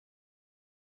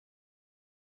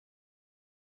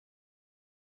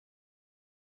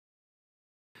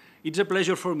It's a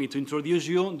pleasure for me to introduce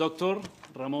you Dr.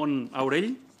 Ramón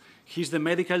Aurell. He's the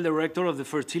Medical Director of the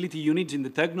Fertility Units in the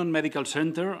Tecnon Medical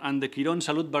Center and the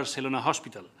Quirónsalud Barcelona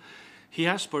Hospital. He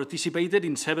has participated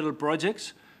in several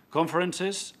projects,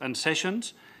 conferences, and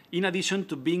sessions, in addition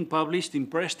to being published in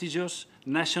prestigious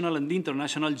national and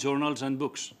international journals and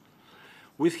books.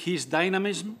 With his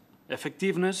dynamism,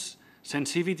 effectiveness,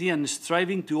 sensitivity, and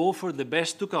striving to offer the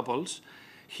best to couples,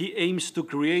 he aims to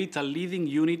create a leading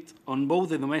unit on both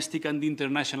the domestic and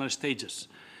international stages.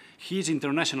 He is an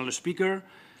international speaker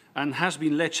and has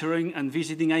been lecturing and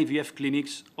visiting IVF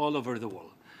clinics all over the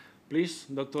world. Please,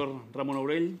 Dr. Ramón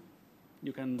Aurell,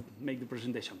 you can make the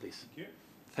presentation, please. Thank you.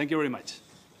 Thank you very much.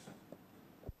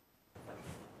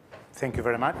 Thank you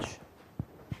very much.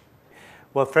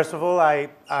 Well, first of all, I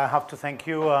have to thank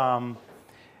you,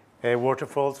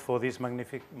 Waterfalls, for this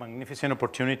magnificent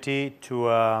opportunity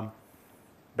to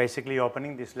basically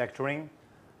opening this lecturing.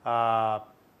 I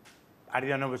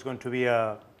didn't know it was going to be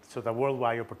a sort of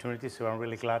worldwide opportunity, so I'm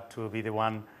really glad to be the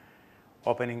one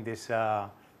opening this,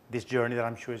 this journey that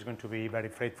I'm sure is going to be very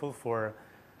faithful for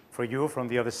you from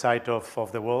the other side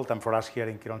of the world and for us here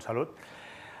in Quirónsalud.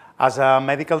 As a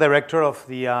medical director of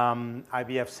the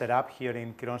IVF setup here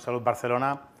in Quirónsalud,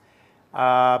 Barcelona,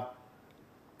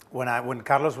 when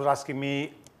Carlos was asking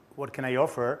me what can I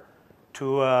offer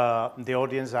to the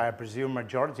audience, I presume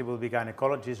majority will be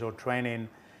gynecologists or training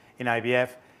in IVF,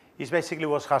 is basically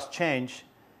what has changed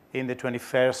in the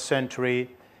 21st century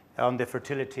on the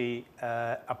fertility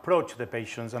approach to the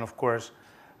patients, and of course,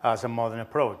 as a modern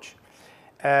approach.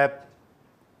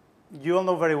 You all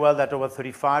know very well that over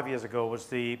 35 years ago was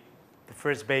the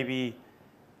first baby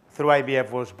through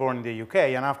IVF was born in the UK,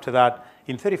 and after that,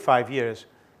 in 35 years,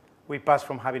 we passed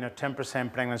from having a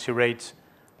 10% pregnancy rates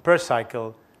per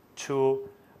cycle to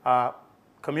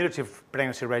cumulative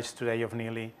pregnancy rates today of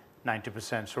nearly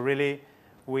 90%. So really,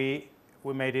 we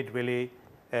made it really,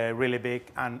 really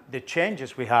big, and the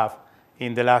changes we have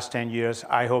in the last 10 years,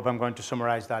 I hope I'm going to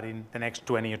summarize that in the next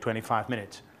 20 or 25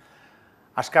 minutes.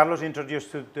 As Carlos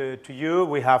introduced to you,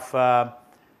 we have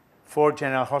 4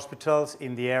 general hospitals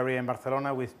in the area in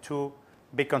Barcelona with 2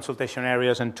 big consultation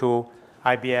areas and 2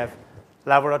 IVF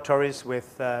laboratories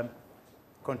with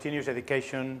continuous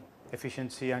education,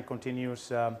 efficiency, and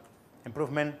continuous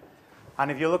improvement. And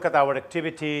if you look at our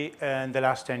activity in the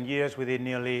last 10 years, we did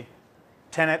nearly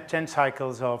 10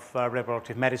 cycles of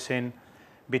reproductive medicine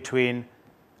between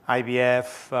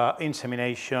IVF,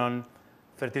 insemination,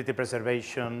 fertility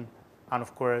preservation, and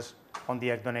of course, on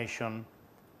the egg donation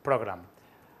program.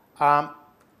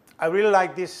 I really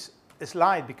like this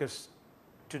slide because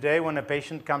today when a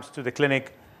patient comes to the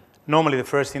clinic, normally the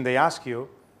first thing they ask you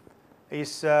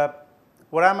is,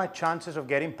 what are my chances of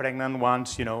getting pregnant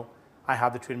once, I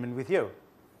have the treatment with you?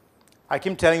 I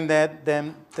keep telling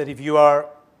them that if you are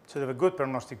sort of a good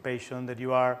prognostic patient, that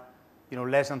you are,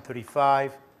 less than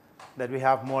 35, that we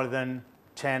have more than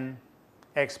 10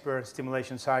 expert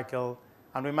stimulation cycle,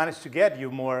 and we manage to get you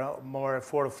more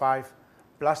 4 or 5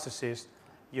 blastocysts,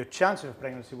 your chance of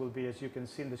pregnancy will be, as you can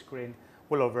see on the screen,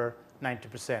 well over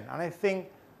 90%. And I think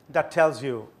that tells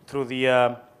you through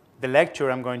the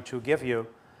lecture I'm going to give you,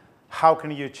 how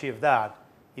can you achieve that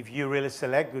if you really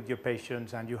select with your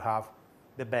patients and you have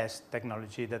the best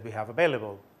technology that we have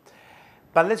available.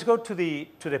 But let's go to the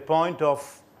point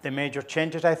of the major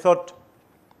changes. I thought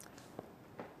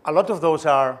a lot of those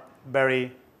are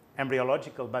very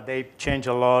embryological, but they change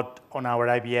a lot on our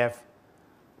IVF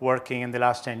working in the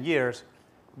last 10 years.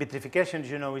 Vitrification,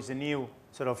 is a new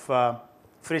sort of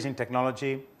freezing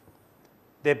technology.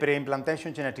 The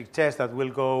pre-implantation genetic test that will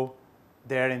go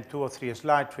there in 2 or 3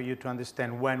 slides for you to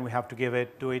understand when we have to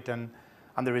do it, and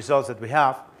the results that we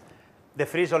have. The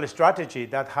freeze-all strategy,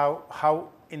 that how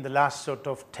in the last sort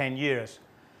of 10 years,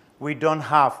 we don't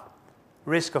have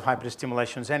risk of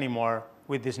hyperstimulations anymore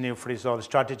with these new freeze-all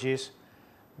strategies.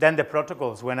 Then the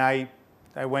protocols. When I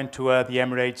went to the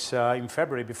Emirates in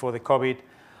February before the COVID,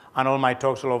 and all my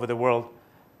talks all over the world,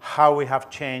 how we have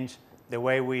changed the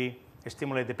way we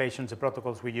stimulate the patients, the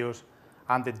protocols we use,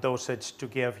 and the dosage to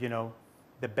give,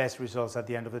 the best results at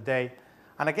the end of the day.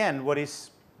 And again, what is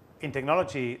in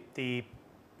technology, the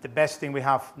best thing we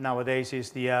have nowadays is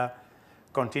the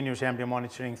continuous embryo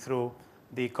monitoring through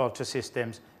the culture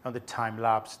systems and the time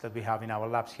lapse that we have in our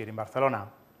labs here in Barcelona.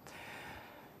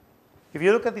 If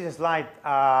you look at this slide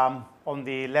on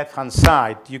the left-hand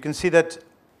side, you can see that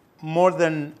more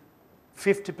than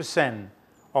 50%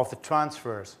 of the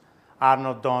transfers are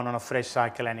not done on a fresh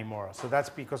cycle anymore. So that's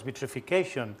because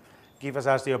vitrification gives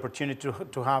us the opportunity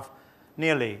to have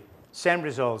nearly same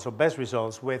results or best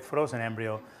results with frozen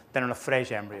embryo than on a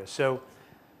fresh embryo. So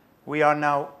we are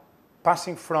now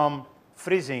passing from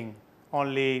freezing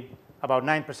only about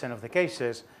 9% of the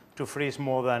cases to freeze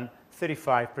more than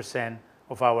 35%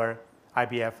 of our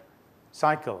IVF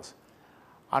cycles.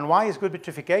 And why is good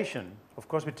vitrification? Of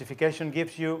course, vitrification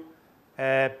gives you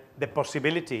the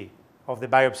possibility of the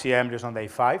biopsy embryos on day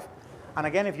 5. And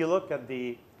again, if you look at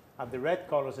the red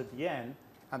colors at the end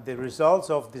and the results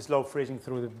of this slow freezing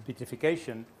through the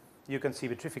vitrification, you can see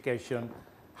vitrification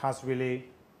has really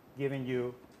given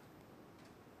you,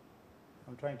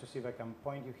 I'm trying to see if I can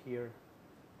point you here.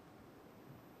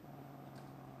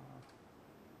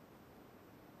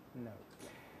 No.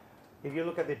 If you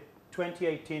look at the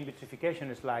 2018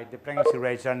 vitrification slide, the pregnancy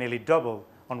rates are nearly double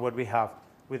on what we have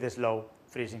with the slow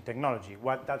freezing technology.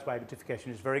 That's why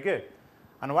vitrification is very good.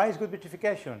 And why is good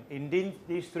vitrification? Indeed,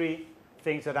 these 3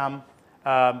 things that I'm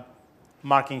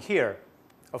marking here.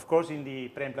 Of course, in the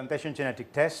pre-implantation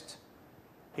genetic test,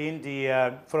 in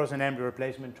the frozen embryo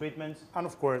replacement treatments, and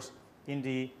of course, in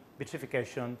the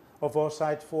vitrification of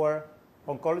oocytes for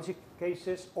oncology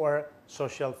cases or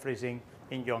social freezing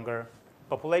in younger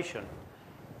population.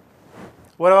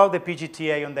 What about the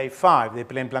PGTA on day 5, the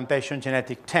pre-implantation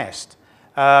genetic test?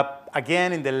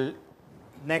 Again, in the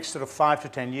next sort of 5 to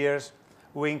 10 years,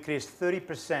 we increased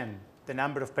 30% the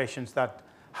number of patients that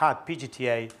had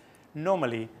PGTA,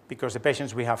 normally because the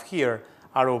patients we have here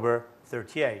are over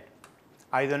 38.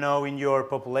 I don't know in your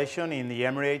population, in the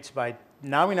Emirates, but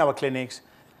now in our clinics,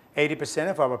 80%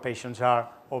 of our patients are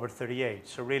over 38.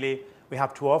 So really, we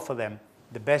have to offer them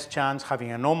the best chance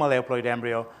having a normal euploid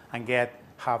embryo and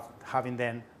having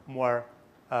then more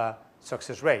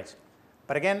success rates.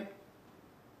 But again,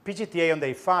 PGTA on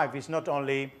day 5 is not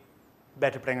only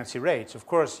better pregnancy rates. Of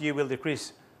course, you will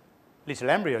decrease little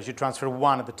embryos. You transfer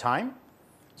 1 at a time.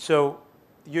 So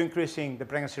you're increasing the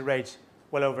pregnancy rates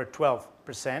well over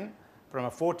 12%, from a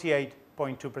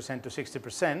 48.2% to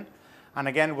 60%. And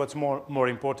again, what's more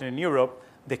important in Europe,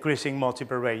 decreasing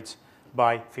multiple rates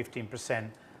by 15%,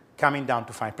 coming down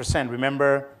to 5%.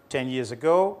 Remember, 10 years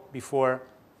ago, before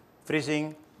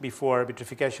freezing, before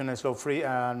vitrification and slow free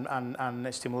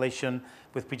and stimulation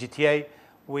with PGTA,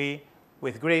 we,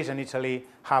 with Greece and Italy,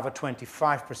 have a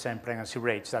 25% pregnancy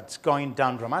rate. That's going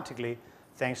down dramatically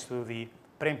thanks to the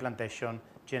pre-implantation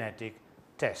genetic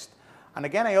test. And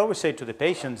again, I always say to the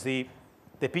patients, the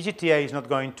PGTA is not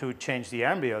going to change the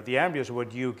embryo. The embryo is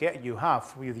what you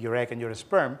have with your egg and your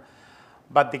sperm,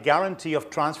 but the guarantee of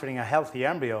transferring a healthy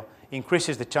embryo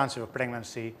increases the chance of a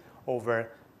pregnancy over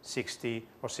 60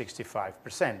 or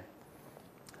 65%.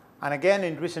 And again,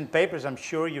 in recent papers, I'm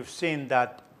sure you've seen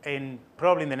that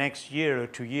probably in the next year or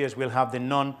 2 years, we'll have the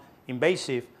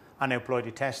non-invasive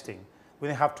aneuploidy testing. We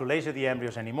don't have to laser the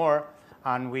embryos anymore,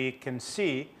 and we can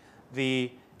see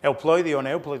the euploidy or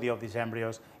aneuploidy of these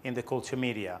embryos in the culture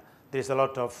media. There's a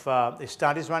lot of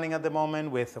studies running at the moment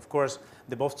with, of course,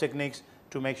 the both techniques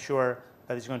to make sure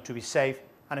that it's going to be safe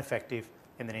and effective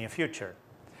in the near future.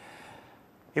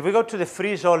 If we go to the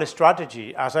freeze-all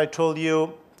strategy, as I told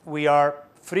you, we are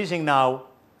freezing now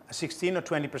 16 or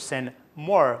 20%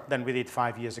 more than we did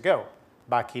 5 years ago,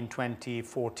 back in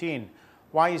 2014.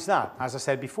 Why is that? As I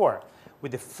said before,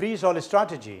 with the freeze-all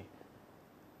strategy,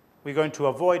 we're going to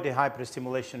avoid the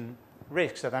hyperstimulation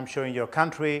risks that I'm showing your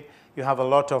country. You have a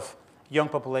lot of young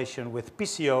population with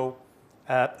PCO,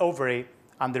 ovary,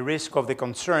 and the risk of the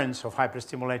concerns of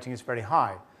hyperstimulating is very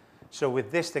high. So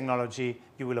with this technology,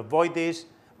 you will avoid this.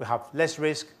 We have less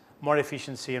risk, more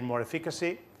efficiency, and more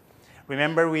efficacy.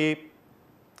 Remember,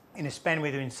 in Spain,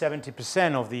 we're doing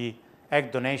 70% of the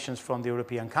egg donations from the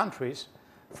European countries,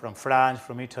 from France,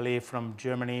 from Italy, from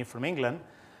Germany, from England.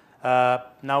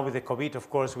 Now with the COVID, of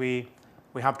course, we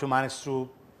have to manage to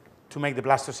make the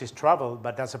blastocyst travel,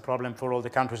 but that's a problem for all the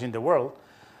countries in the world.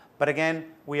 But again,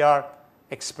 we are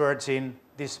experts in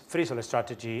this freeze-all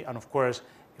strategy and, of course,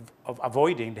 of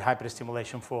avoiding the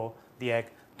hyperstimulation for the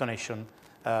egg donation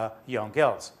young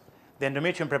girls. The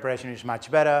endometrium preparation is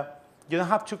much better. You don't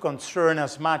have to concern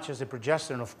as much as the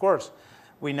progesterone. Of course,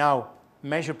 we now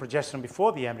measure progesterone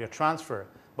before the embryo transfer,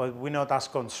 but we're not as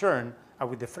concerned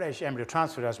with the fresh embryo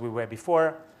transfer as we were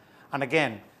before. And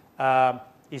again,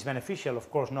 it's beneficial, of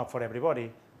course, not for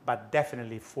everybody, but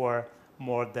definitely for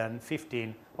more than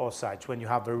 15 oocytes when you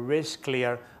have a risk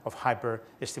clear of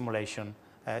hyperstimulation,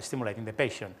 stimulating the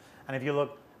patient. And if you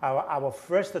look, our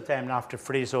first attempt after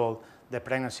freeze-all, the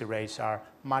pregnancy rates are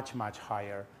much, much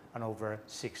higher and over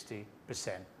 60%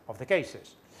 of the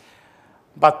cases.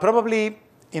 But probably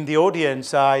in the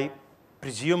audience, I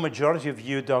presume majority of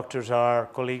you doctors, our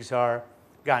colleagues are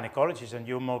gynecologists, and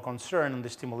you're more concerned on the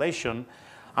stimulation.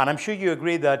 And I'm sure you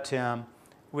agree that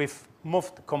we've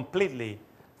moved completely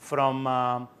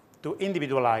from to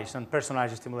individualized and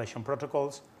personalized stimulation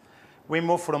protocols. We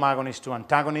move from agonists to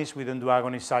antagonists. We don't do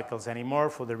agonist cycles anymore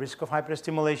for the risk of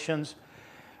hyperstimulations.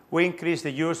 We increase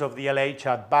the use of the LH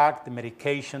at back, the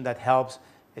medication that helps,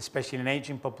 especially in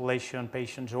aging population,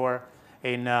 patients who are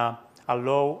in a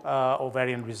low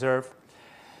ovarian reserve.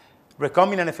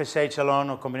 Recombinant FSH alone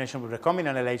or combination with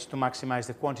recombinant LH to maximize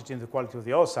the quantity and the quality of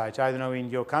the oocytes. I don't know in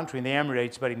your country, in the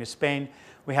Emirates, but in Spain,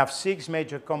 we have 6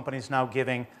 major companies now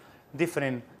giving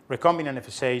different recombinant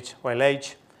FSH or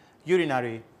LH,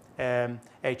 urinary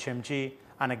HMG,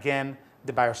 and again,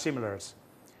 the biosimilars.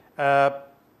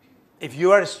 If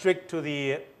you are strict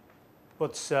to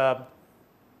what's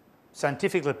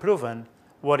scientifically proven,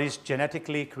 what is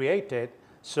genetically created,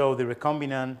 so the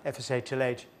recombinant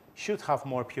FSH-LH should have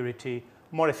more purity,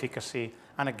 more efficacy,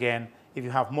 and again, if you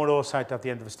have more oocyte at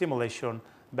the end of the stimulation,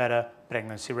 better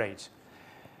pregnancy rates.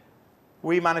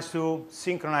 We managed to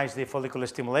synchronize the follicular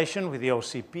stimulation with the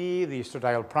OCP, the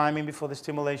estradiol priming before the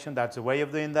stimulation. That's a way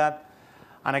of doing that.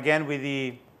 And again, with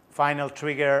the final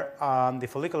trigger on the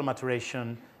follicular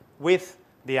maturation with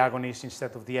the agonist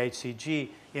instead of the HCG,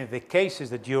 in the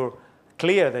cases that you're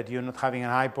clear that you're not having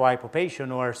an hypo-hypo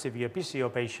patient or a severe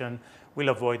PCO patient, will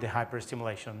avoid the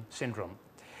hyperstimulation syndrome.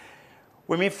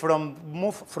 We move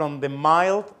from the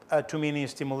mild to mini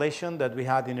stimulation that we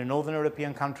had in the Northern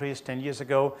European countries 10 years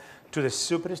ago to the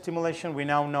super stimulation. We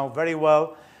now know very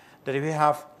well that if you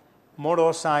have more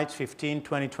oocytes, 15,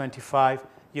 20, 25,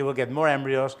 you will get more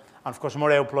embryos, and of course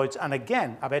more euploids, and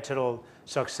again, a better all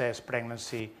success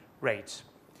pregnancy rates.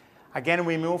 Again,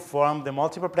 we move from the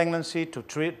multiple pregnancy to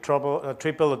triple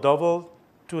or double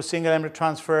to a single embryo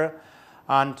transfer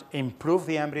and improve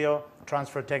the embryo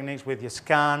transfer techniques with the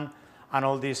scan and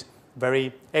all these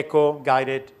very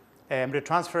echo-guided embryo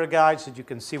transfer guides that you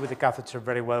can see with the catheter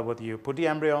very well where you put the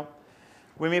embryo.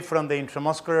 We move from the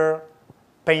intramuscular,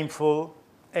 painful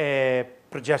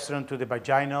progesterone to the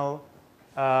vaginal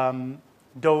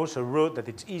dose or route that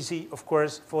it's easy, of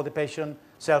course, for the patient,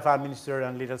 self-administered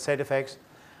and little side effects.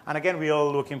 And again, we're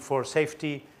all looking for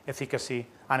safety, efficacy,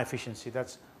 and efficiency.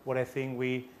 That's what I think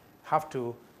we have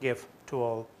to give to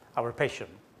all our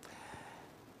patients.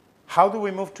 How do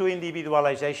we move to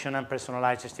individualization and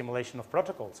personalized stimulation of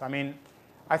protocols? I mean,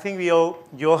 I think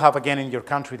you all have, again, in your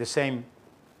country the same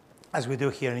as we do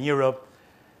here in Europe,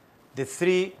 the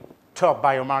 3 top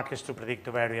biomarkers to predict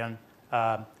ovarian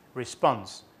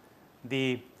response.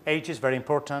 The age is very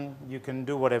important. You can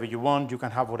do whatever you want. You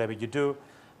can have whatever you do.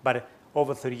 But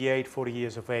over 38, 40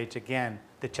 years of age, again,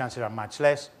 the chances are much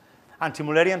less.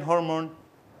 Anti-Mullerian hormone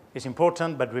is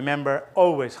important, but remember,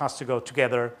 always has to go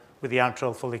together with the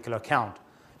antral follicular count.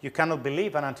 You cannot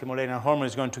believe an anti-Mullerian hormone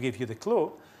is going to give you the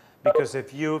clue, because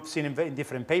if you've seen in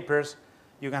different papers,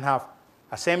 you can have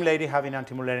a same lady having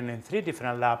anti-Mullerian in 3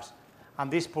 different labs,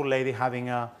 and this poor lady having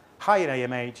a higher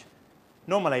AMH,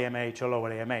 normal AMH, or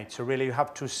lower AMH. So really, you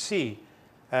have to see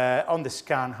on the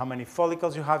scan how many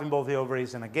follicles you have in both the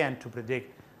ovaries, and again, to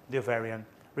predict the ovarian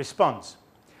response.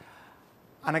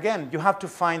 And again, you have to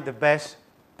find the best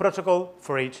protocol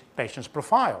for each patient's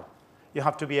profile. You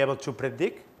have to be able to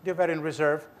predict the ovarian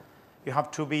reserve. You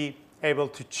have to be able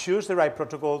to choose the right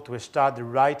protocol to start the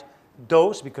right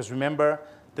dose, because remember,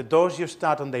 the dose you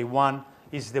start on day 1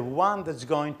 is the one that's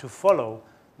going to follow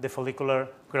the follicular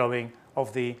growing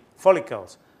of the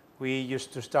follicles. We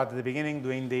used to start at the beginning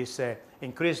doing this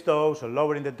increased dose or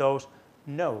lowering the dose.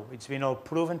 No, it's been all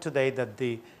proven today that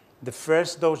the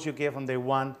first dose you give on day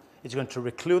 1 is going to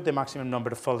recruit the maximum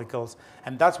number of follicles,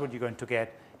 and that's what you're going to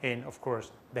get in, of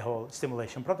course, the whole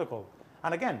stimulation protocol.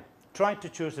 And again, trying to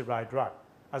choose the right drug.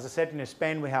 As I said, in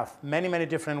Spain, we have many, many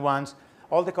different ones.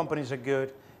 All the companies are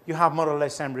good. You have more or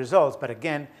less same results, but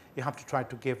again, you have to try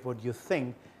to give what you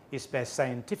think is best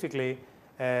scientifically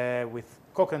with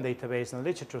Cochrane database and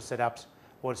literature setups,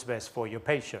 what's best for your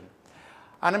patient.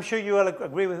 And I'm sure you will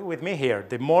agree with me here.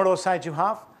 The more oocytes you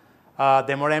have,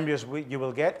 the more embryos you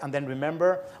will get. And then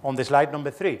remember, on the slide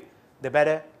number 3, the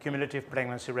better cumulative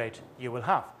pregnancy rate you will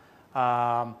have.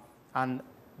 And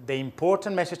the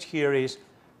important message here is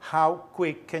how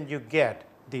quick can you get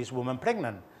this woman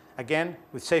pregnant? Again,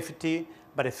 with safety,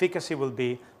 but efficacy will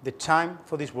be the time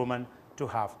for this woman to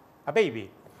have a baby.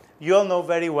 You all know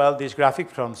very well this graphic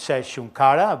from Shesh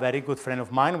Shunkara, a very good friend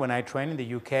of mine when I trained in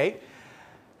the UK.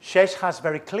 Shesh has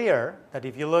very clear that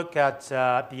if you look at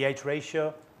the age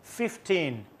ratio,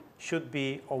 15 should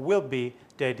be or will be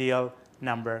the ideal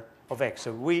number of eggs.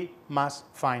 So we must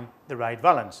find the right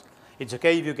balance. It's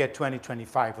okay if you get 20,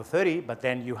 25, or 30, but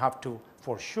then you have to,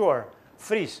 for sure,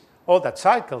 freeze all that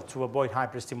cycle to avoid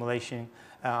hyperstimulation,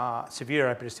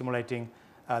 severe hyperstimulating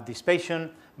this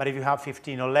patient. But if you have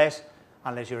 15 or less,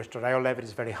 unless your estradiol level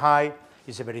is very high,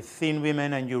 it's a very thin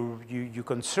woman, and you're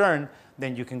concerned,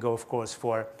 then you can go, of course,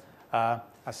 for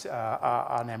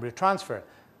an embryo transfer.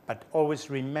 But always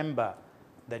remember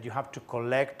that you have to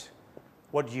collect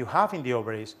what you have in the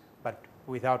ovaries, but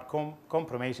without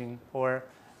compromising, or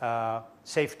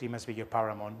safety must be your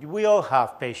paramount. We all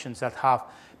have patients that have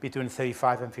between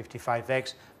 35 and 55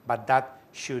 eggs, but that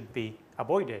should be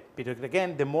avoided. Because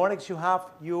again, the more eggs you have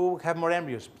more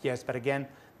embryos. Yes, but again,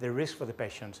 the risk for the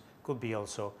patients could be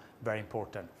also very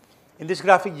important. In this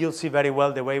graphic, you'll see very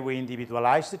well the way we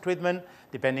individualize the treatment,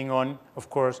 depending on, of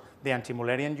course, the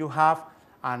anti-Mullerian you have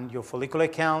and your follicular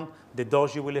count, the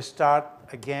dose you will start,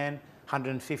 again,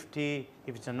 150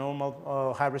 if it's a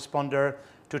normal high responder,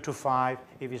 225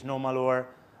 if it's normal or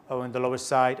on the lower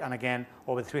side, and again,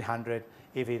 over 300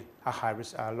 if it's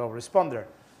a low responder.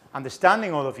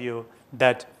 Understanding, all of you,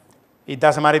 that it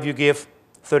doesn't matter if you give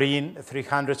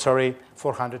 300,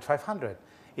 400, 500.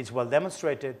 It's well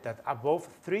demonstrated that above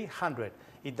 300,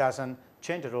 it doesn't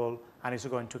change at all, and it's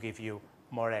going to give you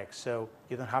more eggs. So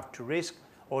you don't have to risk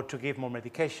or to give more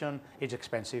medication. It's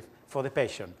expensive for the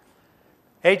patient.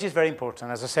 Age is very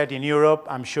important. As I said, in Europe,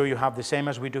 I'm sure you have the same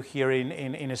as we do here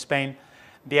in Spain.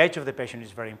 The age of the patient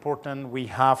is very important. We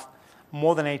have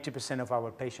more than 80% of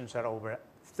our patients are over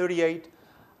 38.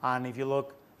 And if you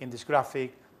look in this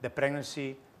graphic, the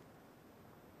pregnancy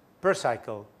per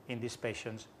cycle in these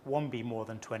patients won't be more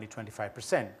than 20,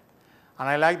 25%. And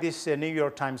I like this New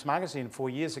York Times magazine 4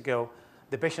 years ago.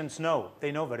 The patients know,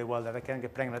 they know very well that they can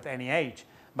get pregnant at any age.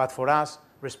 But for us,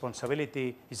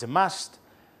 responsibility is a must.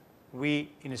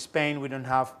 In Spain, we don't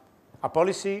have a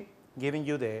policy giving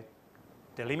you the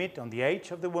limit on the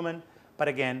age of the woman. But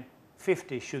again,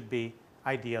 50 should be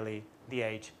ideally the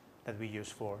age that we use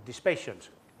for these patients.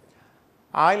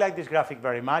 I like this graphic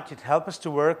very much. It helps us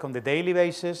to work on the daily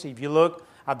basis. If you look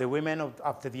at the women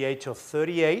after the age of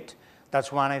 38,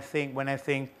 that's when I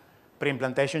think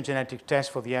pre-implantation genetic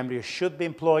test for the embryo should be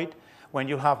employed when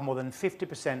you have more than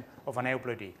 50% of an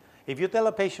aneuploidy. If you tell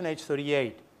a patient age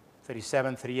 38,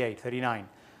 37, 38, 39,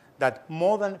 that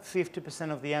more than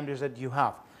 50% of the embryos that you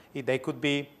have, they could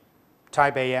be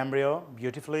type A embryo,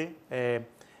 beautifully, a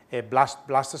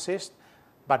blastocyst,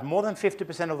 but more than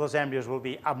 50% of those embryos will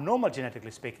be abnormal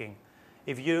genetically speaking.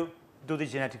 If you do the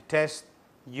genetic test,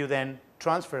 you then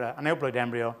transfer an aneuploid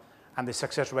embryo, and the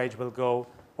success rate will go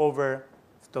over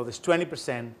to this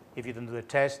 20% if you don't do the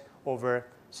test, over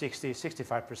 60,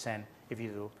 65% if you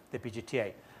do the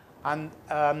PGTA. And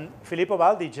Filippo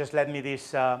Baldi just lent me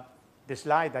this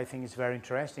slide. I think it's very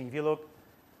interesting. If you look,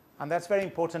 and that's very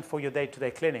important for your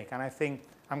day-to-day clinic, and I think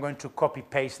I'm going to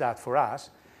copy-paste that for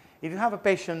us. If you have a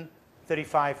patient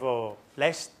 35 or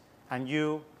less, and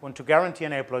you want to guarantee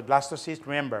an aneuploid blastocyst,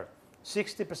 remember,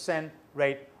 60%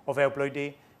 rate of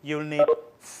aneuploidy, you'll need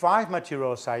 5 mature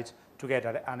oocytes to get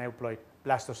an aneuploid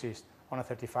blastocyst on a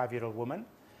 35-year-old woman.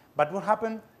 But what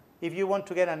happens if you want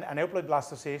to get an aneuploid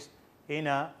blastocyst in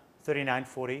a 39,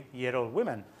 40-year-old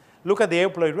woman? Look at the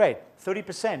aneuploid rate,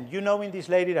 30%. You know in this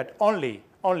lady that only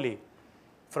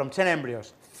from 10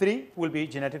 embryos, 3 will be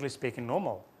genetically speaking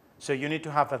normal. So you need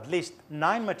to have at least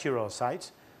 9 mature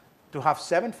oocytes to have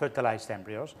 7 fertilized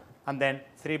embryos, and then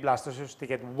 3 blastocysts to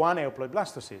get 1 aneuploid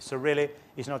blastocyst. So really,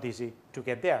 it's not easy to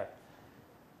get there.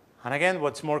 And again,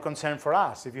 what's more concern for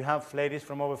us, if you have ladies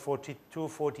from over 42,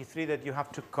 43 that you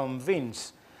have to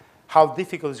convince how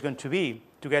difficult it's going to be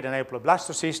to get an aneuploid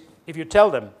blastocyst, if you tell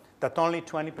them that only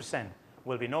 20%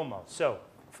 will be normal. So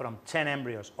from 10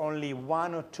 embryos, only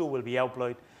 1 or 2 will be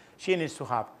aneuploid. She needs to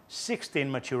have 16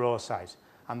 mature oocytes.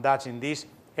 And that's in this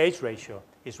age ratio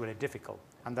is really difficult.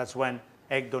 And that's when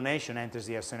egg donation enters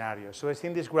the scenario. So I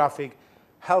think this graphic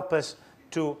helps us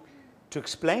to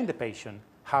explain the patient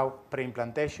how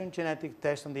pre-implantation genetic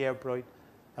test on the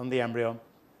embryo,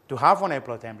 to have one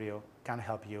aneuploid embryo can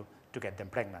help you to get them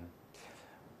pregnant.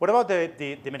 What about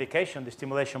the medication, the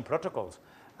stimulation protocols?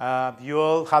 You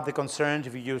all have the concerns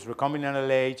if you use recombinant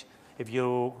LH, if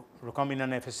you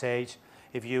recombinant FSH,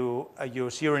 if you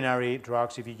use urinary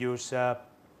drugs, if you use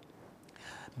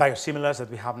biosimilars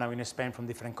that we have now in Spain from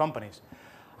different companies.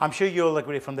 I'm sure you'll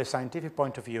agree from the scientific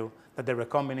point of view that the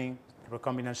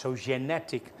recombinant, so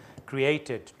genetic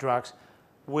created drugs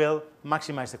will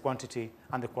maximize the quantity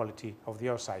and the quality of the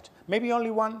oocytes. Maybe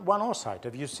only one oocyte.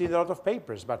 If you see a lot of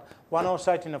papers, but one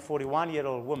oocyte in a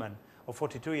 41-year-old woman or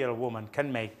 42-year-old woman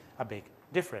can make a big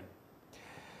difference.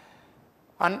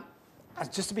 And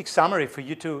just a big summary for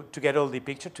you to get all the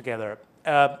picture together.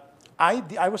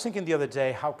 I was thinking the other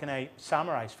day, how can I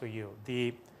summarize for you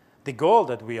the goal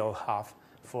that we all have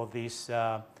for these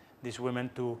women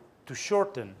to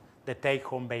shorten the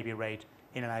take-home baby rate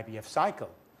in an IVF cycle?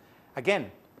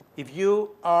 Again, If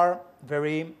you are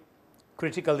very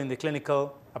critical in the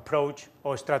clinical approach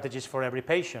or strategies for every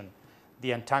patient,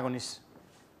 the antagonist,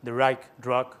 the right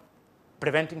drug,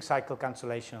 preventing cycle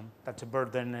cancellation, that's a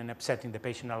burden and upsetting the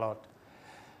patient a lot.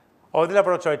 Or the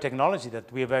laboratory technology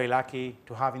that we are very lucky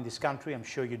to have in this country, I'm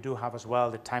sure you do have as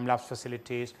well, the time-lapse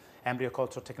facilities, embryo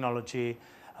culture technology,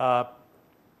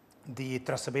 the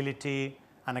traceability,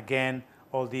 and again,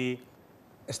 all the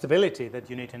stability that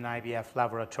you need in an IVF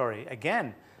laboratory.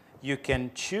 Again, you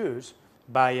can choose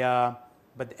by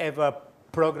whatever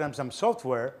programs and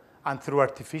software and through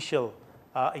artificial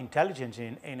intelligence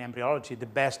in embryology, the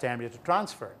best embryo to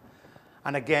transfer.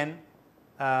 And again,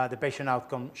 the patient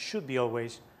outcome should be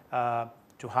always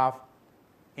to have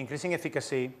increasing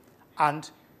efficacy and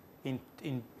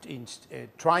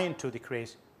trying to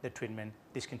decrease the treatment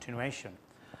discontinuation.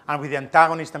 And with the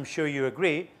antagonist, I'm sure you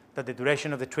agree that the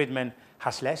duration of the treatment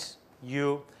has less.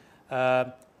 You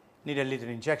need a little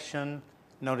injection,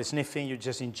 no sniffing, you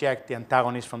just inject the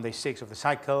antagonist from day 6 of the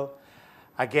cycle.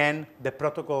 Again, the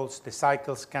protocols, the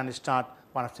cycles can start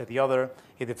one after the other.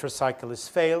 If the first cycle is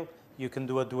failed, you can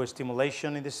do a dual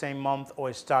stimulation in the same month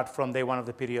or start from day 1 of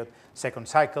the period, second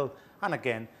cycle, and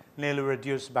again, nearly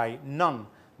reduced by none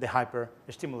the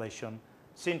hyperstimulation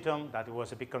symptom that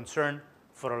was a big concern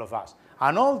for all of us.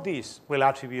 And all this will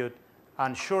attribute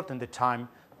and shorten the time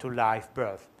to live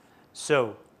birth.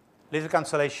 So, little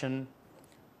cancellation,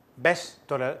 best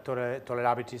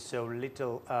tolerability, so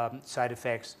little side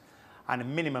effects, and a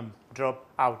minimum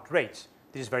dropout rates.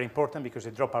 This is very important because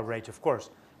the dropout rate, of course,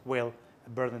 will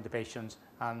burden the patients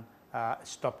and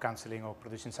stop cancelling or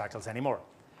producing cycles anymore.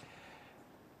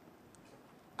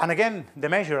 And again, the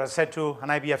measure, as said to an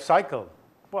IVF cycle,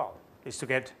 well, is to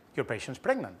get your patients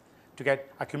pregnant, to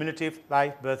get a cumulative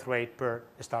live birth rate per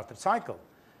started cycle.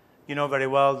 You know very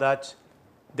well that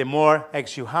the more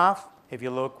eggs you have, if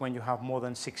you look when you have more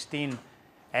than 16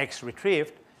 eggs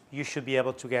retrieved, you should be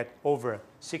able to get over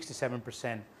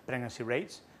 67% pregnancy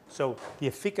rates. So the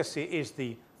efficacy is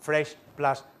the fresh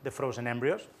plus the frozen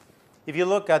embryos. If you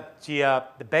look at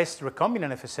the best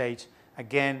recombinant FSH,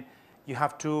 again, you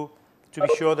have to be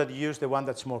sure that you use the one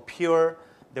that's more pure,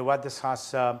 the one that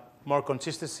has more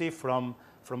consistency from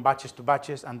batches to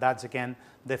batches, and that's, again,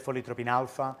 the folitropin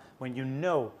alpha. When you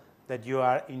know that you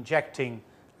are injecting,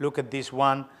 look at this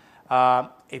one,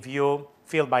 if you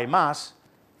feel by mass,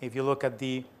 if you look at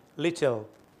the little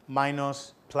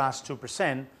minus plus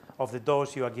 2% of the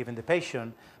dose you are giving the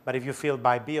patient, but if you feel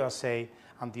by bioassay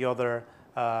and the other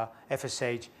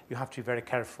FSH, you have to be very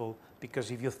careful, because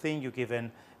if you think you're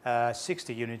giving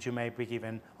 60 units, you may be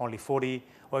giving only 40,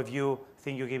 or if you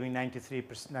think you're giving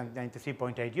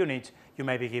 93.8 units, you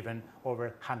may be given over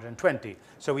 120.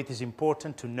 So it is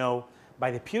important to know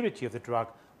by the purity of the drug,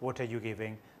 what are you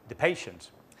giving the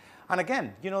patients. And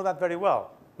again, you know that very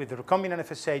well. With the recombinant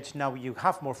FSH, now you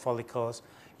have more follicles,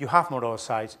 you have more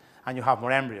oocytes, and you have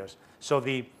more embryos. So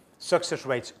the success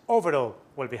rates overall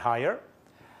will be higher.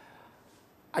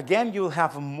 Again, you'll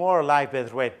have more live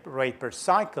birth rate per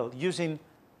cycle using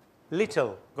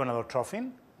little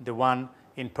gonadotrophin, the one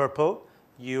in purple.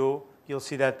 You'll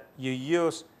see that you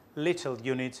use little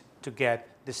units to get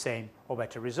the same or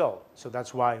better result. So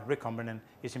that's why recombinant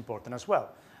is important as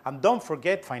well. And don't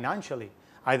forget financially,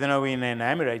 I don't know in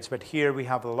Emirates, but here we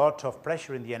have a lot of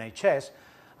pressure in the NHS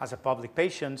as a public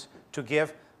patient to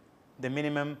give the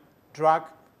minimum drug,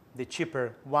 the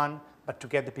cheaper one, but to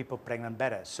get the people pregnant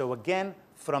better. So again,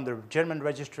 from the German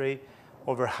registry,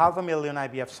 over 500,000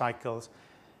 IVF cycles,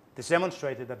 it's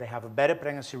demonstrated that they have a better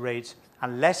pregnancy rates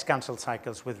and less cancelled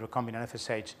cycles with recombinant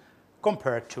FSH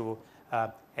compared to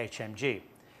HMG.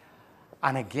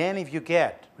 And again, if you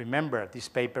get, remember this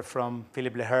paper from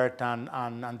Philippe Lehert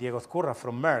and Diego Ezcurra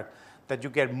from Merck, that you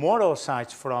get more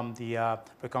oocytes from the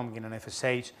recombinant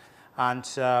FSH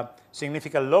and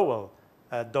significant lower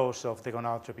dose of the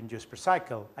gonadotropin used per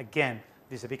cycle. Again,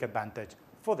 this is a big advantage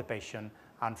for the patient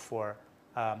and for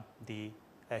the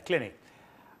clinic.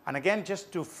 And again,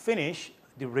 just to finish,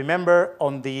 remember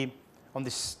on the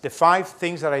 5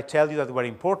 things that I tell you that were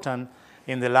important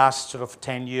in the last sort of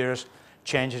 10 years,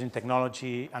 changes in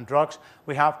technology and drugs,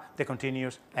 we have the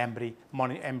continuous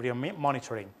embryo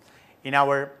monitoring. In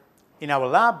our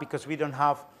lab, because we don't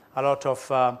have a lot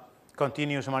of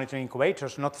continuous monitoring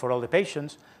incubators, not for all the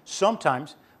patients,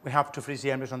 sometimes we have to freeze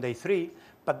the embryos on day 3,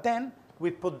 but then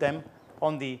we put them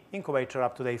on the incubator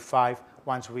up to day 5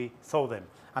 once we thaw them.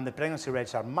 And the pregnancy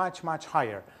rates are much, much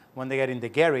higher when they get in the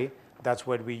Gary. That's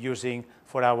what we're using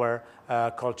for our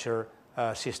culture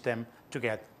system to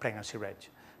get pregnancy rates.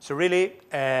 So really,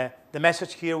 the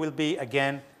message here will be,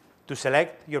 again, to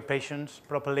select your patients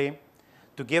properly,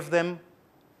 to give them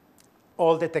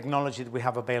all the technology that we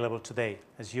have available today.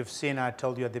 As you've seen, I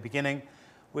told you at the beginning,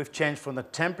 we've changed from the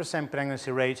 10%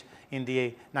 pregnancy rate in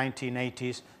the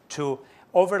 1980s to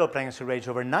overall pregnancy rates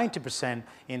over 90%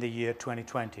 in the year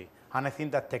 2020. And I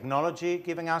think that technology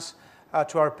giving us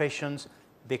to our patients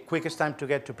the quickest time to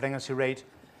get to pregnancy rate.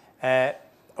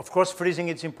 Of course, freezing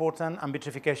is important, and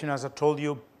vitrification, as I told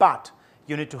you, but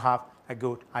you need to have a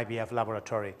good IVF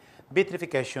laboratory.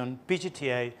 Vitrification,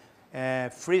 PGTA,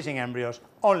 freezing embryos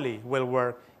only will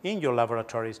work in your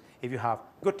laboratories if you have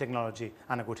good technology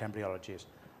and a good embryologist.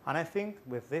 And I think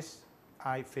with this,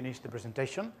 I finished the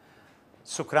presentation.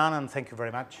 Shukran, and thank you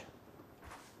very much.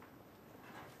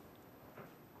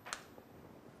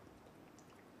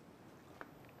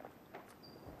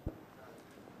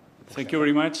 Thank you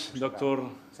very much, Dr.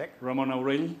 Ramón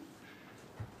Aurell.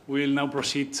 We will now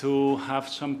proceed to have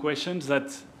some questions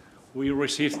that we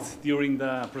received during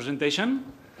the presentation.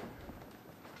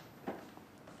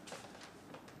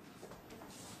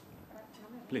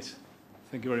 Please.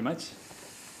 Thank you very much.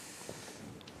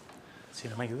 Si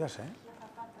no me ayudas, ¿eh?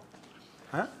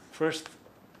 Huh? First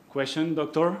question,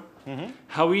 doctor.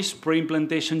 How is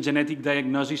pre-implantation genetic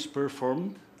diagnosis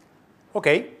performed?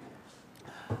 Okay.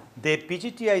 The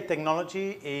PGTA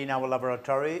technology in our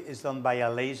laboratory is done by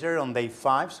a laser on day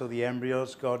 5, so the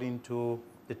embryos got into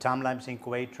the time-lapse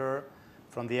incubator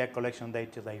from the egg collection day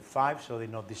to day 5, so they're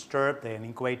not disturbed, they're in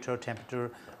incubator, temperature,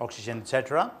 oxygen,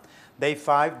 etc. Day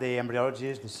 5, the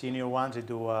embryologists, the senior ones, they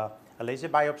do a laser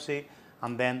biopsy,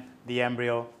 and then the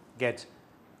embryo gets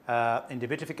in the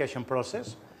vitrification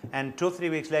process, and 2 or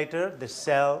 3 weeks later, the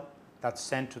cell that's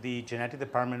sent to the genetic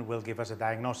department will give us a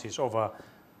diagnosis of a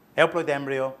euploid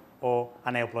embryo or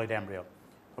an euploid embryo.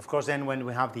 Of course, then when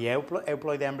we have the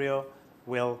euploid embryo,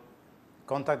 we'll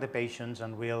contact the patients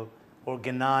and we'll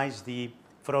organize the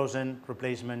frozen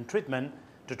replacement treatment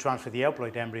to transfer the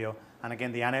euploid embryo. And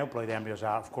again, the aneuploid embryos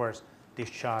are, of course,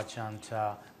 discharged, and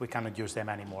we cannot use them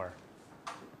anymore.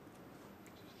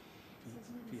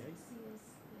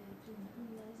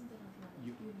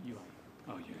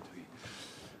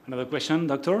 Another question,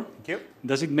 doctor. Thank you.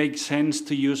 Does it make sense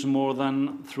to use more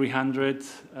than 300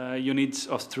 units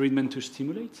of treatment to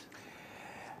stimulate?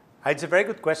 It's a very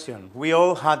good question. We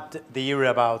all had the era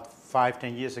about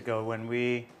 5-10 years ago when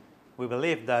we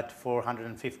believed that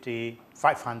 450,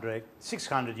 500,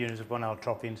 600 units of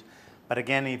gonadotropins. But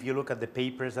again, if you look at the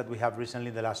papers that we have recently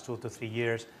in the last 2 to 3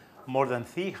 years, more than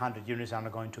 300 units are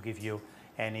not going to give you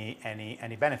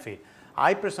any benefit.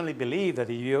 I personally believe that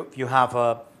if you have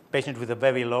a patient with a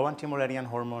very low anti-Mullerian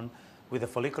hormone, with a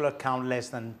follicular count less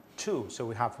than 2, so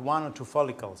we have 1 or 2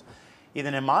 follicles,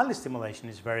 even a mild stimulation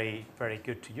is very, very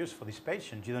good to use for this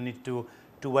patient. You don't need to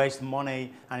waste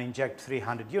money and inject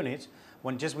 300 units,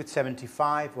 when just with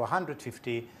 75 or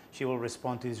 150, she will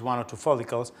respond to these 1 or 2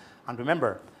 follicles. And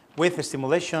remember, with the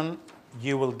stimulation,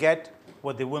 you will get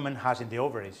what the woman has in the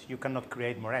ovaries. You cannot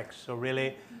create more eggs. So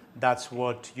really, that's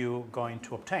what you're going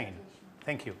to obtain.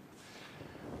 Thank you.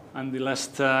 And the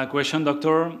last question,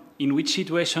 doctor. In which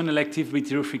situation elective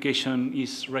vitrification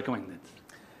is recommended?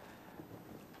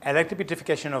 Elective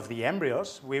vitrification of the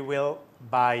embryos, we will,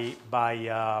 by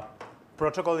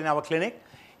protocol in our clinic,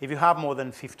 if you have more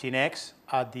than 15 eggs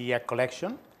at the egg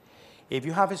collection, if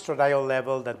you have estradiol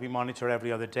level that we monitor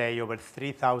every other day over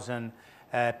 3,000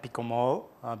 picomole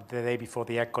the day before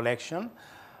the egg collection.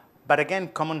 But again,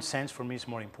 common sense for me is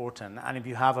more important. And if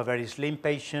you have a very slim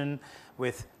patient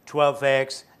with 12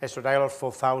 eggs, estradiol of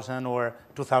 4,000 or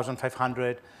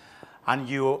 2,500, and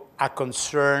you are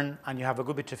concerned and you have a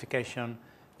good vitrification,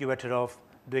 you're better off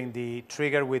doing the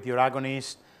trigger with your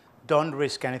agonist. Don't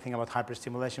risk anything about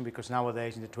hyperstimulation, because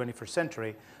nowadays in the 21st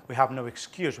century, we have no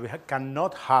excuse. We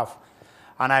cannot have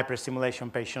an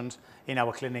hyperstimulation patient in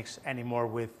our clinics anymore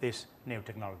with this new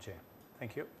technology.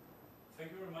 Thank you.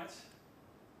 Thank you very much.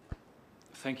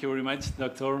 Thank you very much,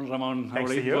 Dr. Ramón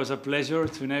Aurell. It was a pleasure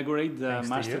to inaugurate the Thanks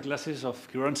master classes of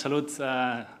Quirón Salud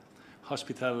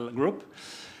Hospital Group.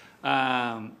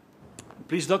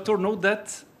 Please, doctor, note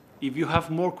that if you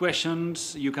have more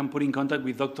questions, you can put in contact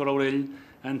with Dr. Aurell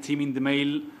and team in the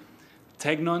mail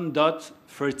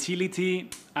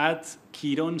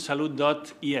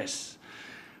tegnon.fertility@quironsalud.es.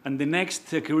 And the next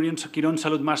Quirón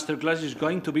Salud Masterclass is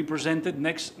going to be presented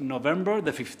next November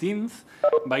the 15th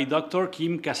by Dr.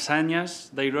 Kim Casañas,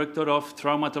 Director of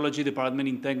Traumatology Department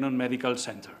in Tegnon Medical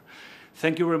Center.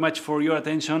 Thank you very much for your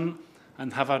attention,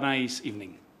 and have a nice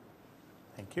evening.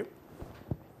 Thank you.